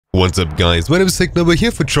What's up guys, my name is Technobo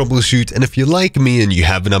here for Troubleshoot, and if you're like me and you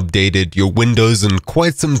haven't updated your Windows in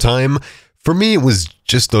quite some time, for me it was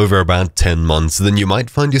just over about 10 months, then you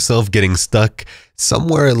might find yourself getting stuck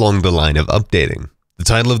somewhere along the line of updating. The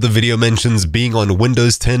title of the video mentions being on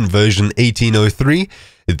Windows 10 version 1803,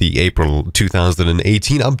 the April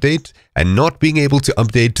 2018 update, and not being able to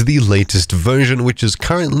update to the latest version, which is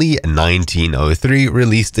currently 1903,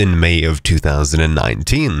 released in May of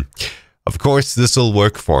 2019. Of course, this will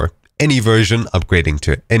work for any version, upgrading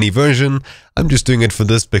to any version. I'm just doing it for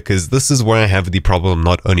this because this is where I have the problem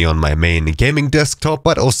not only on my main gaming desktop,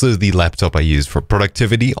 but also the laptop I use for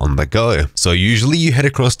productivity on the go. So usually you head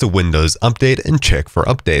across to Windows Update and check for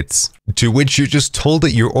updates, to which you're just told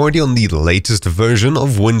that you're already on the latest version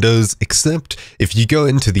of Windows, except if you go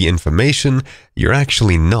into the information, you're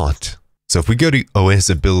actually not. So if we go to OS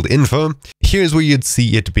Build Info, here's where you'd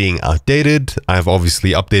see it being outdated. I've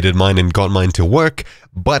obviously updated mine and got mine to work,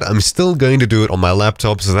 but I'm still going to do it on my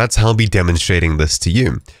laptop, so that's how I'll be demonstrating this to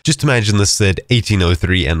you. Just imagine this said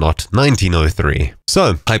 1803 and not 1903.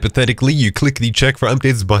 So, hypothetically, you click the check for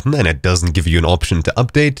updates button and it doesn't give you an option to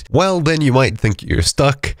update. Well, then you might think you're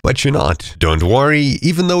stuck, but you're not. Don't worry,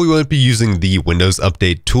 even though we won't be using the Windows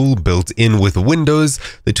Update tool built in with Windows,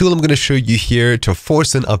 the tool I'm going to show you here to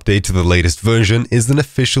force an update to the latest version is an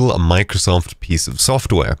official Microsoft piece of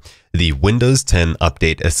software, the Windows 10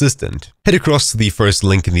 Update Assistant. Head across to the first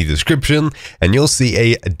link in the description and you'll see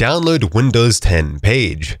a Download Windows 10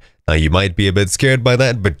 page. Now you might be a bit scared by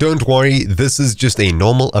that, but don't worry, this is just a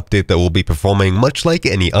normal update that will be performing much like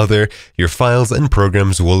any other. Your files and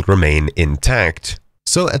programs will remain intact.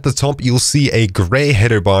 So at the top, you'll see a gray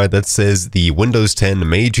header bar that says the Windows 10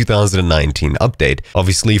 May 2019 update.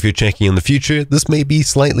 Obviously, if you're checking in the future, this may be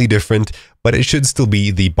slightly different, but it should still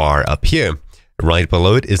be the bar up here. Right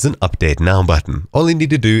below it is an Update Now button. All you need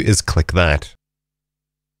to do is click that.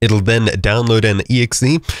 It'll then download an exe,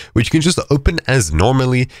 which you can just open as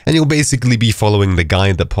normally, and you'll basically be following the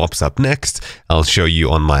guide that pops up next. I'll show you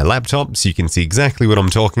on my laptop so you can see exactly what I'm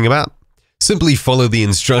talking about. Simply follow the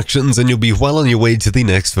instructions and you'll be well on your way to the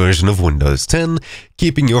next version of Windows 10,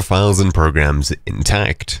 keeping your files and programs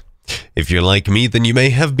intact. If you're like me, then you may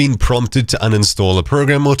have been prompted to uninstall a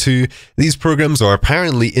program or two. These programs are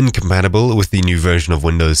apparently incompatible with the new version of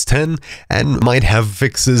Windows 10 and might have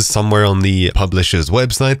fixes somewhere on the publisher's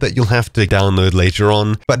website that you'll have to download later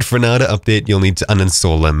on. But for now to update, you'll need to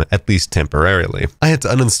uninstall them, at least temporarily. I had to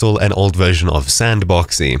uninstall an old version of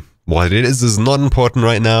Sandboxy. What it is not important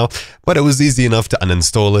right now, but it was easy enough to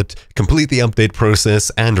uninstall it, complete the update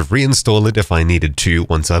process, and reinstall it if I needed to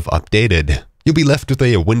once I've updated. You'll be left with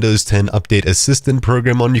a Windows 10 Update Assistant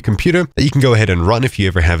program on your computer that you can go ahead and run if you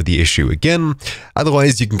ever have the issue again.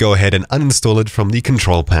 Otherwise, you can go ahead and uninstall it from the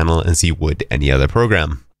control panel as you would any other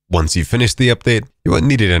program. Once you've finished the update, you won't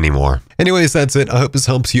need it anymore. Anyways, that's it. I hope this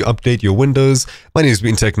helps you update your Windows. My name's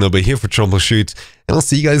been Technobo here for Troubleshoot, and I'll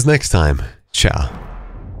see you guys next time. Ciao.